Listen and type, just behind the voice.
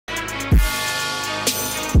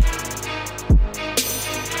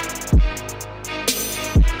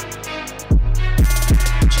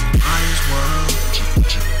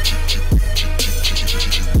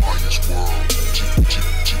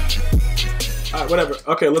All right, whatever.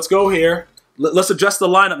 Okay, let's go here. Let's adjust the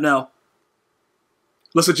lineup now.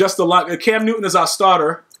 Let's adjust the line. Cam Newton is our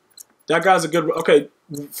starter. That guy's a good... Okay,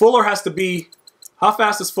 Fuller has to be... How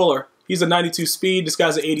fast is Fuller? He's a 92 speed. This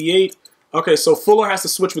guy's an 88. Okay, so Fuller has to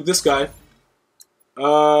switch with this guy.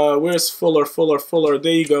 Where's Fuller? Fuller.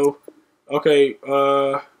 There you go. Okay,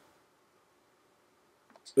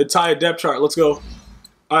 entire depth chart. Let's go.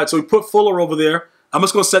 All right, so we put Fuller over there. I'm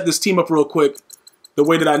just going to set this team up real quick the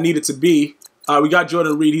way that I need it to be. We got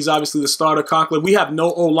Jordan Reed. He's obviously the starter. Conklin. We have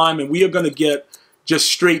no O-lineman. We are going to get just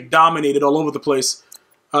straight dominated all over the place.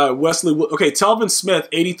 Wesley. Okay, Telvin Smith,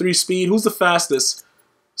 83 speed. Who's the fastest?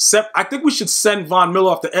 I think we should send Von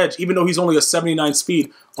Miller off the edge, even though he's only a 79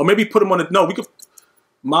 speed. Or maybe put him on a... No, we could...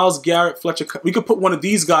 Myles Garrett, Fletcher... We could put one of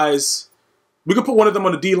these guys... We could put one of them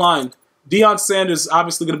on the D-line. Deion Sanders is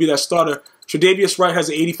obviously going to be that starter. Tre'Davious Wright has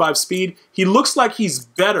an 85 speed. He looks like he's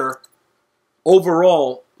better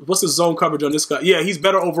overall. What's the zone coverage on this guy? Yeah, he's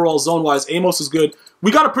better overall zone-wise. Amos is good. We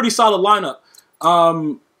got a pretty solid lineup.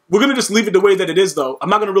 We're going to just leave it the way that it is, though. I'm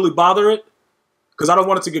not going to really bother it because I don't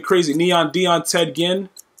want it to get crazy. Neon, Dion, Ted Ginn.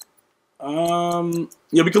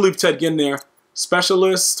 Yeah, we can leave Ted Ginn there.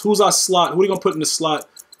 Specialist. Who's our slot? Who are we going to put in the slot?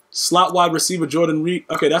 Slot wide receiver, Jordan Reed.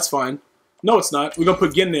 Okay, that's fine. No, it's not. We're going to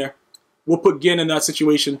put Ginn there. We'll put Ginn in that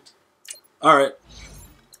situation. All right.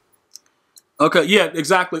 Okay, yeah,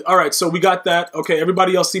 exactly. All right, so we got that. Okay,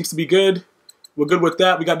 everybody else seems to be good. We're good with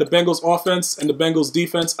that. We got the Bengals offense and the Bengals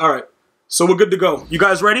defense. All right, so we're good to go. You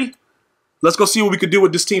guys ready? Let's go see what we could do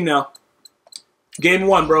with this team now. Game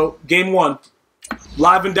one, bro. Game one.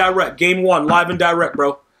 Live and direct. Game one. Live and direct,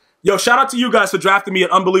 bro. Yo, shout out to you guys for drafting me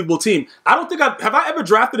an unbelievable team. I don't think have I ever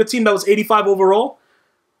drafted a team that was 85 overall?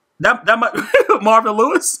 That might Marvin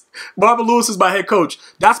Lewis? Marvin Lewis is my head coach.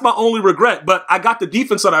 That's my only regret, but I got the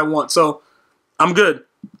defense that I want, so I'm good.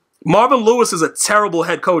 Marvin Lewis is a terrible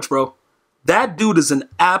head coach, bro. That dude is an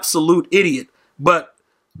absolute idiot. But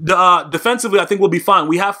defensively, I think we'll be fine.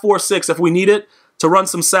 We have 4-6 if we need it to run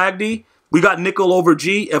some SAG-D. We got nickel over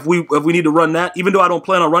G if we need to run that, even though I don't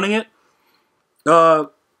plan on running it. Yeah,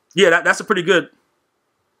 that's a pretty good.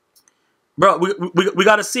 Bro, we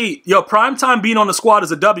got to see. Yo, primetime being on the squad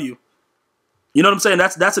is a W. You know what I'm saying?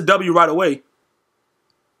 That's a W right away.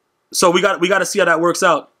 So we got to see how that works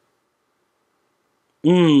out.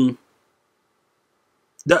 Bro,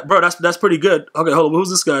 that's pretty good. Okay, hold on. Who's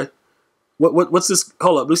this guy? What's this?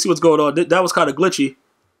 Hold up. Let's see what's going on. That was kind of glitchy.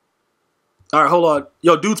 All right, hold on.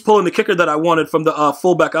 Yo, dude's pulling the kicker that I wanted from the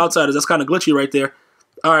fullback outsiders. That's kind of glitchy right there.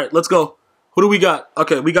 All right, let's go. Who do we got?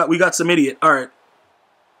 Okay, we got some idiot. All right.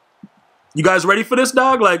 You guys ready for this,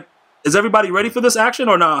 dog? Like, is everybody ready for this action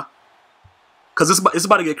or nah? Because it's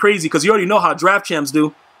about to get crazy because you already know how draft champs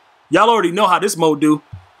do. Y'all already know how this mode do.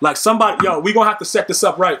 Like, somebody, yo, we going to have to set this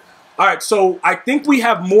up right. All right, so I think we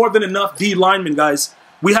have more than enough D linemen, guys.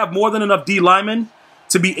 We have more than enough D linemen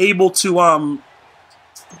to be able to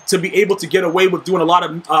get away with doing a lot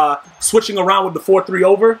of switching around with the 4-3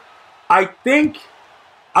 over. I think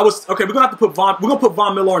okay, we're going to have to put Von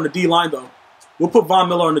Miller on the D line, though. We'll put Von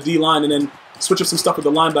Miller on the D-line and then switch up some stuff with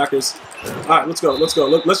the linebackers. All right, let's go. Let's go.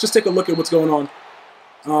 Let's just take a look at what's going on.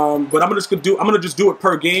 But I'm gonna just do it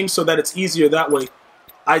per game so that it's easier that way.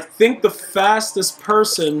 I think the fastest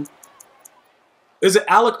person is it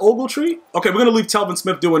Alec Ogletree? Okay, we're gonna leave Telvin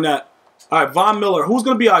Smith doing that. All right, Von Miller. Who's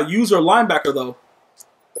gonna be our user linebacker though?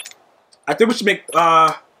 I think we should make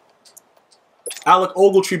Alec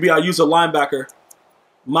Ogletree be our user linebacker.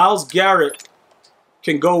 Myles Garrett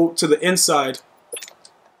can go to the inside.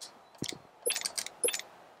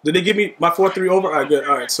 Did they give me my 4-3 over? All right, good.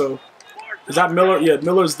 All right, so is that Miller? Yeah,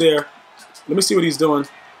 Miller's there. Let me see what he's doing.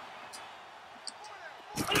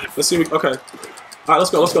 Let's see. Okay. All right, let's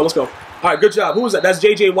go. Let's go. Let's go. All right, good job. Who was that? That's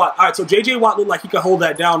J.J. Watt. All right, so J.J. Watt looked like he could hold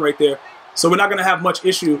that down right there. So we're not going to have much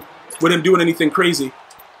issue with him doing anything crazy.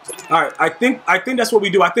 All right, I think that's what we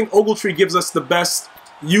do. I think Ogletree gives us the best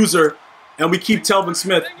user, and we keep Telvin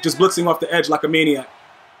Smith just blitzing off the edge like a maniac.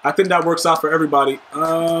 I think that works out for everybody.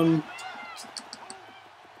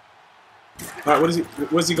 All right,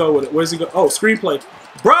 where's he go with it? Where's he go? Oh, screenplay.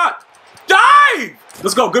 Bruh! Dive!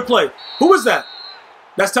 Let's go. Good play. Who was that?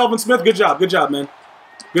 That's Telvin Smith. Good job. Good job, man.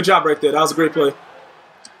 Good job right there. That was a great play.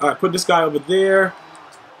 All right, put this guy over there.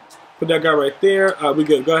 Put that guy right there. All right, we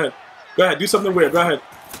good. Go ahead. Go ahead. Do something weird. Go ahead.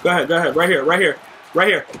 Go ahead. Go ahead. Right here. Right here. Right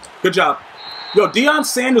here. Good job. Yo, Deion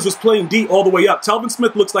Sanders was playing D all the way up. Telvin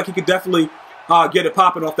Smith looks like he could definitely get it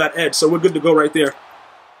popping off that edge. So we're good to go right there.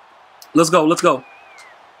 Let's go. Let's go.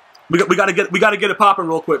 We gotta get it popping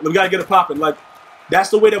real quick. We gotta get it popping. Like, that's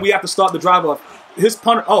the way that we have to start the drive off. His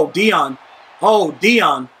punter. Oh, Deion. Oh,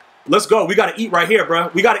 Deion. Let's go. We gotta eat right here, bro.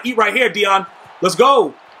 We gotta eat right here, Deion. Let's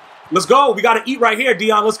go. Let's go. We got to eat right here,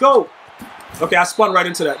 Dion. Let's go. Okay, I spun right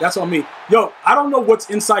into that. That's on me. Yo, I don't know what's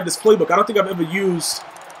inside this playbook. I don't think I've ever used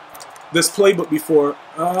this playbook before.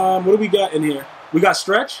 What do we got in here? We got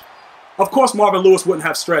stretch. Of course, Marvin Lewis wouldn't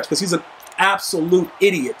have stretch because he's an absolute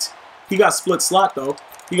idiot. He got split slot, though.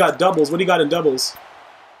 He got doubles. What do you got in doubles?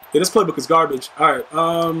 Yeah, this playbook is garbage. All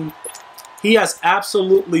right. He has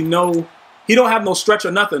absolutely no... He don't have no stretch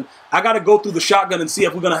or nothing. I got to go through the shotgun and see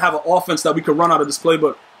if we're going to have an offense that we could run out of this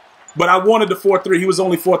playbook. But I wanted the 4-3. He was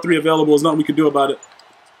only 4-3 available. There's nothing we could do about it.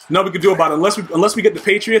 Nothing we could do about it. Unless we get the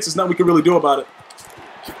Patriots, there's nothing we can really do about it.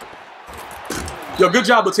 Yo, good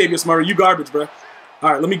job, Latavius Murray. You garbage, bro.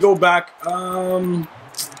 All right, let me go back.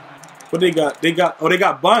 What they got? They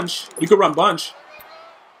got Bunch. You could run Bunch.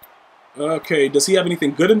 Okay, does he have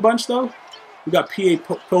anything good in Bunch, though? We got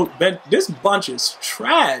PA Ben. This Bunch is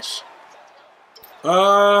trash.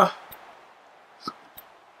 Yeah,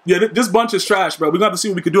 this Bunch is trash, bro. We're going to have to see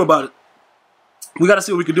what we can do about it. We got to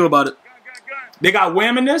see what we can do about it. They got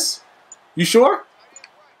Wham in this? You sure?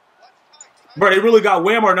 Bro, they really got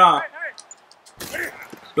Wham or not?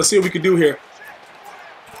 Let's see what we can do here.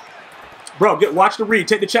 Bro, watch the read.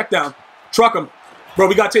 Take the check down. Truck him. Bro,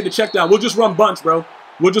 we got to take the check down. We'll just run Bunch, bro.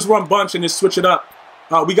 We'll just run Bunch and just switch it up.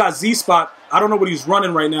 We got Z-Spot. I don't know what he's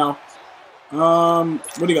running right now.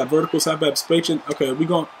 What do you got? Verticals, halfback, spacing. Okay, we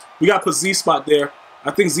got to put Z-Spot there. I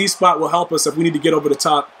think Z-Spot will help us if we need to get over the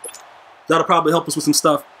top. That'll probably help us with some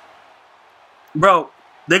stuff. Bro,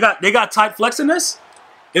 they got tight flex in this?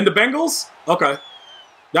 In the Bengals? Okay.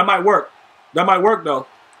 That might work. That might work, though.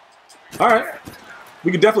 All right.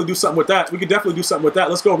 We could definitely do something with that.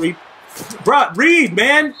 Let's go, Reed. Bro, Reed,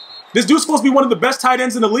 man. This dude's supposed to be one of the best tight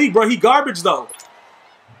ends in the league, bro. He garbage, though.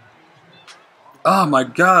 Oh, my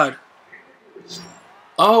God.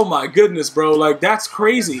 Oh, my goodness, bro. Like, that's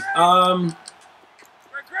crazy. And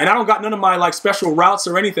I don't got none of my, like, special routes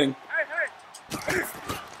or anything.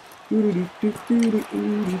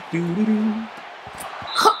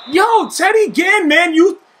 Yo, Teddy Ginn, man.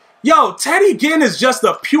 Yo, Teddy Ginn is just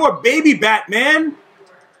a pure baby bat, man.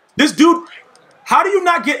 This dude, how do you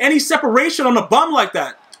not get any separation on a bum like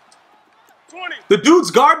that? The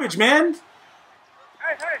dude's garbage, man.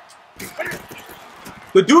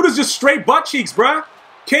 The dude is just straight butt cheeks, bruh.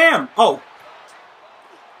 Cam. Oh.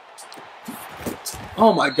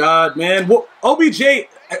 Oh, my God, man. Well, OBJ,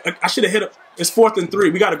 I should have hit it. It's 4th and 3.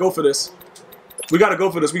 We got to go for this. We got to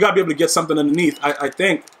go for this. We got to be able to get something underneath, I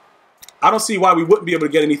think. I don't see why we wouldn't be able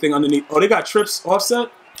to get anything underneath. Oh, they got trips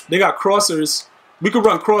offset. They got crossers. We could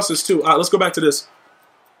run crossers, too. All right, let's go back to this.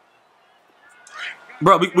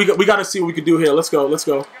 Bro, we got to see what we can do here. Let's go. Let's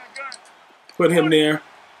go. Put him there.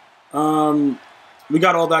 We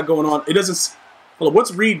got all that going on. It doesn't... Hold on,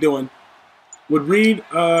 what's Reed doing? Would Reed...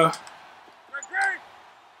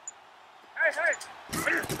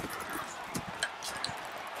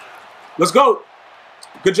 Let's go.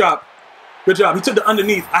 Good job. Good job. He took the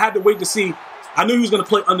underneath. I had to wait to see. I knew he was going to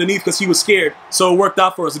play underneath because he was scared. So it worked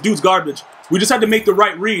out for us. The dude's garbage. We just had to make the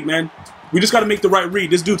right read, man. We just got to make the right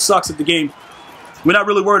read. This dude sucks at the game. We're not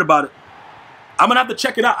really worried about it. I'm going to have to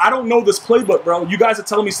check it out. I don't know this playbook, bro. You guys are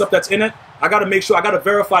telling me stuff that's in it. I got to make sure. I got to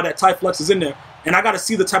verify that tight flex is in there. And I got to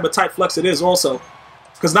see the type of tight flex it is also.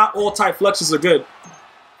 Because not all tight flexes are good.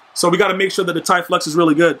 So we got to make sure that the tight flex is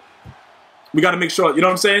really good. We got to make sure. You know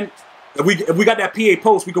what I'm saying? If we got that PA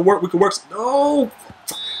post, we could work. No.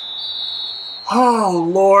 Oh,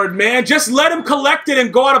 Lord, man. Just let him collect it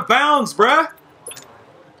and go out of bounds, bruh.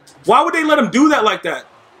 Why would they let him do that like that?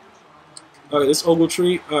 All right, this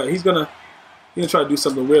Ogletree. All right, he's gonna try to do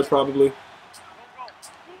something weird, probably.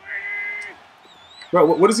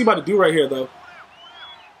 Bro, what is he about to do right here, though?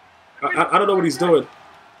 I don't know what he's doing.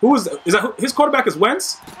 Who is that? His quarterback is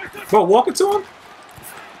Wentz? Bro, walk it to him?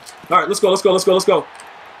 All right, let's go.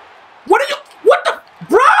 What the?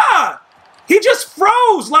 Bruh! He just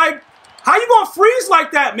froze. Like, how you gonna freeze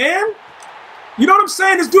like that, man? You know what I'm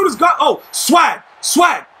saying? This dude has got, oh, swag.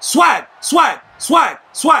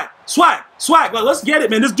 Like, let's get it,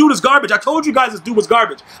 man. This dude is garbage. I told you guys this dude was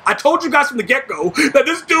garbage. I told you guys from the get-go that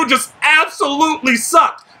this dude just absolutely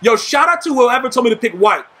sucked. Yo, shout out to whoever told me to pick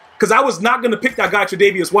White, because I was not going to pick that guy,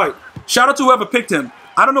 Tre'Davious White. Shout out to whoever picked him.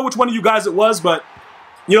 I don't know which one of you guys it was, but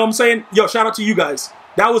you know what I'm saying? Yo, shout out to you guys.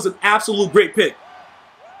 That was an absolute great pick.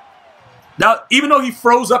 Now, even though he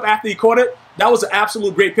froze up after he caught it, that was an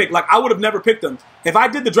absolute great pick. Like, I would have never picked him. If I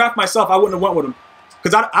did the draft myself, I wouldn't have went with him.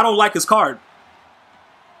 Because I don't like his card.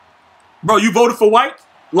 Bro, you voted for White?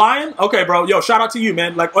 Lion? Okay, bro. Yo, shout out to you,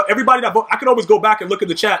 man. Like, everybody that voted, I can always go back and look at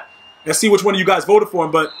the chat and see which one of you guys voted for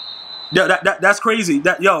him. But yeah, that's crazy.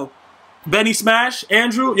 Yo, Benny Smash,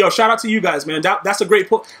 Andrew, yo, shout out to you guys, man. That's a great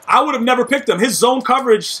pull. I would have never picked him. His zone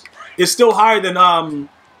coverage is still higher than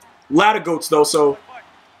ladder goats though. So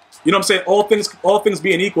you know what I'm saying? All things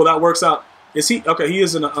being equal, that works out. Is he okay? He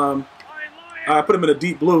is in a I put him in a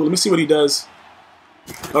deep blue. Let me see what he does.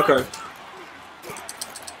 Okay.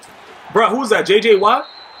 Bro, who is that? JJ Watt?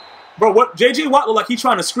 Bro, what? JJ Watt look like he's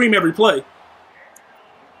trying to scream every play.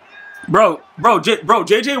 Bro,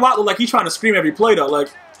 JJ Watt look like he's trying to scream every play though. Like,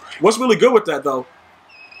 what's really good with that though?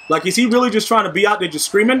 Like, is he really just trying to be out there just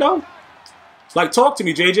screaming though? Like, talk to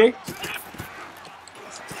me, JJ.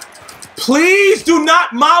 Please do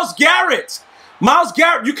not, Myles Garrett. Myles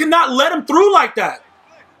Garrett, you cannot let him through like that.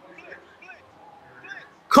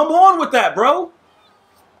 Come on with that, bro.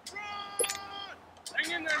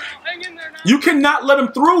 You cannot let him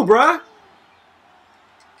through, bruh.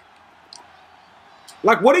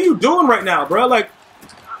 Like, what are you doing right now, bruh? Like,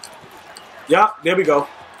 yeah, there we go.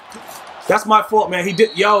 That's my fault, man. He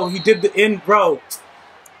did the end, bro.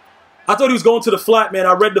 I thought he was going to the flat, man.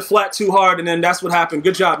 I read the flat too hard, and then that's what happened.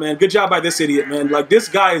 Good job, man. Good job by this idiot, man. Like, this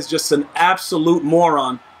guy is just an absolute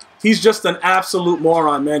moron. He's just an absolute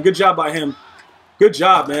moron, man. Good job by him. Good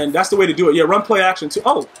job, man. That's the way to do it. Yeah, run play action too.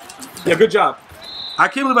 Oh, yeah, good job. I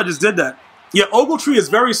can't believe I just did that. Yeah, Ogletree is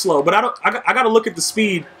very slow, but I got to look at the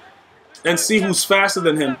speed and see who's faster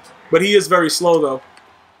than him. But he is very slow, though.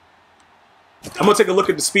 I'm going to take a look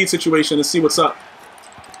at the speed situation and see what's up.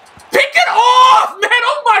 Pick it off, man!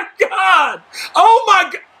 Oh, my God! Oh,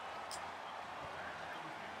 my God!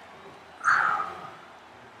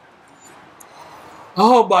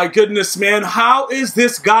 Oh, my goodness, man. How is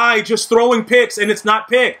this guy just throwing picks and it's not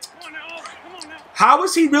picked? How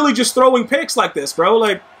is he really just throwing picks like this, bro?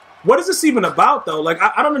 Like, what is this even about, though? Like,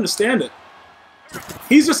 I don't understand it.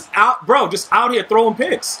 He's just out, bro, just out here throwing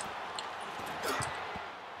picks.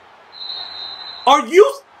 Are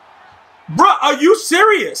you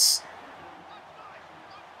serious?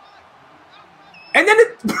 And then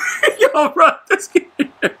yo, bro,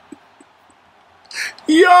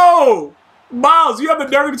 yo, Miles, you have the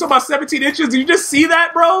nerve to talk about 17 inches? Did you just see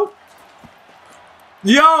that, bro?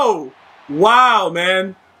 Yo, wow,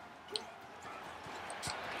 man.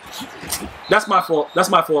 That's my fault. That's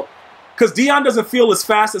my fault. Because Dion doesn't feel as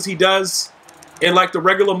fast as he does in, like, the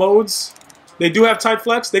regular modes. They do have tight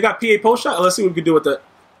flex. They got PA post shot. Let's see what we can do with that.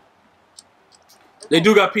 They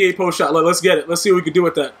do got PA post shot. Let's get it. Let's see what we can do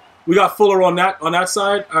with that. We got Fuller on that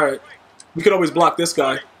side. All right. We could always block this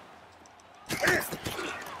guy.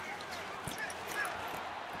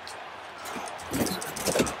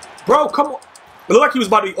 Bro, come on. It looked like he was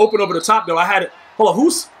about to be open over the top, though. I had it. Hold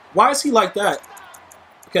on. Why is he like that?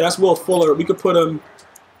 Okay, that's Will Fuller. We could put him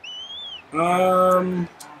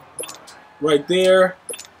right there.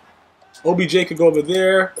 OBJ could go over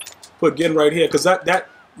there. Put Ginn right here. Because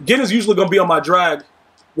Ginn is usually going to be on my drag.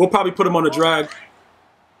 We'll probably put him on the drag.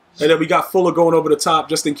 And then we got Fuller going over the top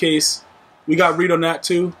just in case. We got Reed on that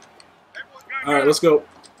too. All right, let's go.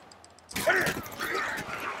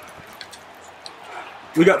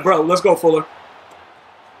 Let's go, Fuller.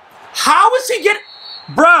 How is he getting...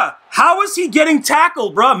 Bruh, how is he getting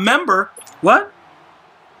tackled, bruh? Member. What?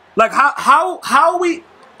 Like, how we...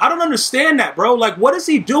 I don't understand that, bro. Like, what is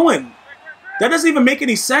he doing? That doesn't even make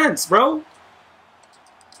any sense, bro.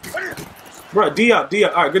 Bro, D up.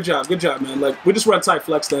 All right, good job, man. Like, we just run tight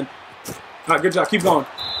flex then. All right, good job. Keep going.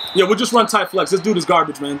 Yeah, we'll just run tight flex. This dude is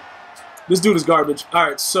garbage, man. This dude is garbage. All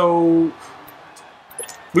right, so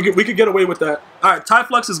we could get away with that. All right, tight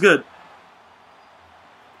flex is good.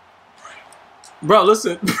 Bro,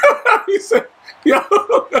 listen. He said, yo,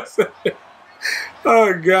 listen.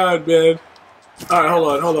 Oh, God, man. All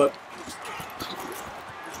right, hold on.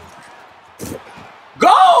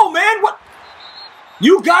 Go, man. What?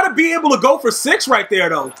 You got to be able to go for 6 right there,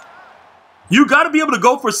 though. You got to be able to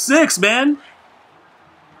go for 6, man.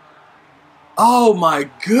 Oh, my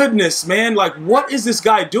goodness, man. Like, what is this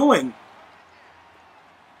guy doing?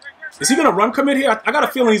 Is he going to run commit here? I got a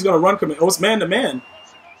feeling he's going to run commit. Oh, it's man-to-man.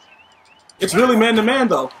 It's really man-to-man,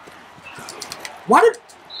 though. Why did...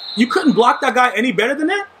 You couldn't block that guy any better than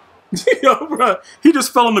that? Yo, bro. He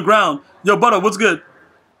just fell on the ground. Yo, Butter, what's good?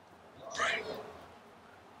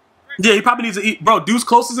 Yeah, he probably needs to eat. Bro, Deuce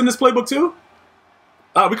Close is in this playbook, too?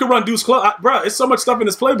 We could run Deuce Close. Bro, it's so much stuff in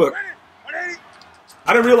this playbook.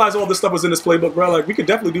 I didn't realize all this stuff was in this playbook, bro. Like, we could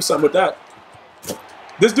definitely do something with that.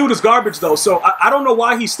 This dude is garbage, though, so I don't know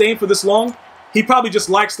why he's staying for this long. He probably just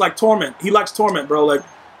likes, like, Torment. He likes Torment, bro. Like,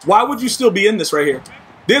 why would you still be in this right here?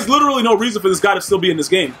 There's literally no reason for this guy to still be in this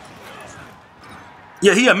game.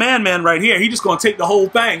 Yeah, he a man right here. He just gonna take the whole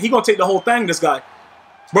thing. He gonna take the whole thing, this guy.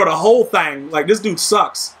 Bro, the whole thing. Like, this dude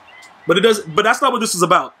sucks. But that's not what this is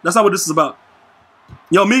about. That's not what this is about.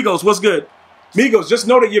 Yo, Migos, what's good? Migos, just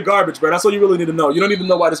know that you're garbage, bro. That's all you really need to know. You don't even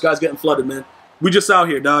know why this guy's getting flooded, man. We just out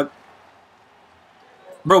here, dog.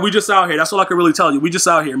 Bro, we just out here. That's all I can really tell you. We just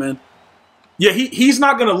out here, man. Yeah, he's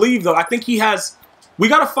not going to leave, though. I think he has... We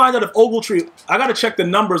got to find out if Ogletree... I got to check the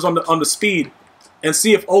numbers on the speed and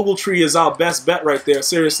see if Ogletree is our best bet right there,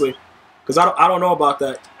 seriously. Because I don't know about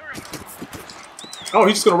that. Oh,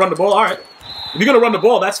 he's just going to run the ball? All right. If you're going to run the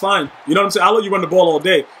ball, that's fine. You know what I'm saying? I'll let you run the ball all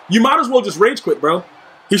day. You might as well just rage quit, bro.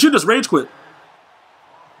 He should just rage quit.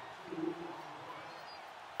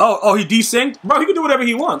 Oh, he desynced? Bro, he can do whatever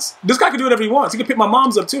he wants. This guy can do whatever he wants. He can pick my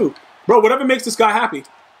moms up, too. Bro, whatever makes this guy happy.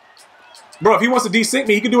 Bro, if he wants to desync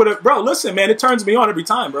me, he can do it. Bro, listen, man, it turns me on every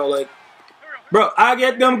time, bro. Like, bro, I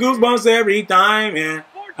get them goosebumps every time, yeah.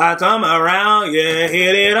 I come around, yeah,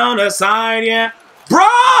 hit it on the side, yeah.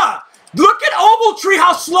 Bruh! Look at Ogletree,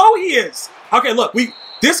 how slow he is. Okay, look,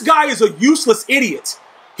 this guy is a useless idiot.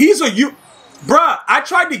 Bruh, I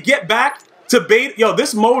tried to get back to beta. Yo,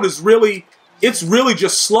 this mode is really, it's really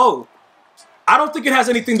just slow. I don't think it has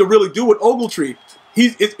anything to really do with Ogletree.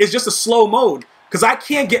 It's just a slow mode, because I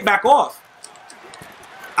can't get back off.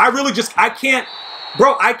 I can't,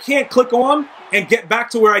 bro, I can't click on and get back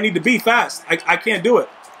to where I need to be fast. I can't do it.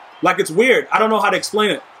 Like, it's weird. I don't know how to explain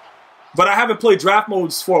it. But I haven't played draft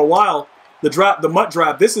modes for a while. The MUT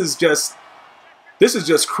draft, this is just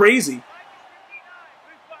crazy.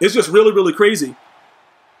 It's just really, really crazy.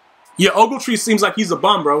 Yeah, Ogletree seems like he's a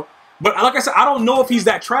bum, bro. But like I said, I don't know if he's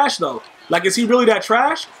that trash, though. Like, is he really that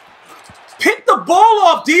trash? Pick the ball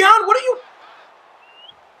off, Dion. What are you...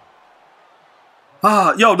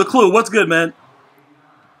 yo, the clue. What's good, man?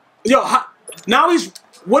 Yo, now he's...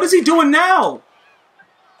 What is he doing now?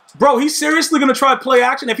 Bro, he's seriously going to try play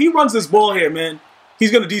action? If he runs this ball here, man,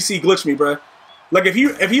 he's going to DC glitch me, bro. Like, if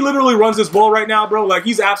he literally runs this ball right now, bro, like,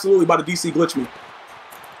 he's absolutely about to DC glitch me.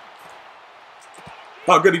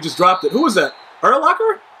 Oh, good, he just dropped it. Who was that?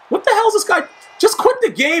 Urlacher? What the hell is this guy? Just quit the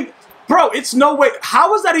game. Bro, it's no way.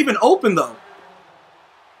 How is that even open, though?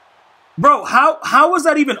 Bro, how was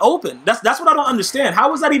that even open? That's what I don't understand.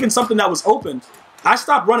 How was that even something that was open? I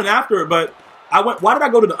stopped running after it, but why did I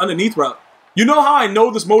go to the underneath route? You know how I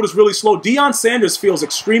know this mode is really slow? Deion Sanders feels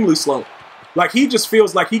extremely slow. Like, he just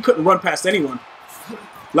feels like he couldn't run past anyone.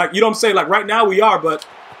 Like, you know what I'm saying? Like, right now we are, but...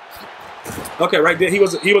 Okay, right there. He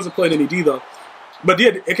wasn't playing any D, though. But,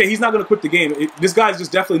 yeah, okay, he's not going to quit the game. This guy's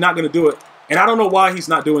just definitely not going to do it. And I don't know why he's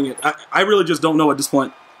not doing it. I really just don't know at this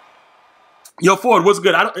point. Yo, Ford, what's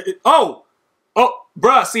good? Oh,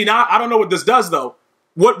 bruh, see, now I don't know what this does, though.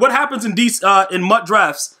 What happens in MUT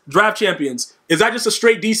drafts, draft champions? Is that just a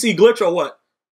straight DC glitch or what?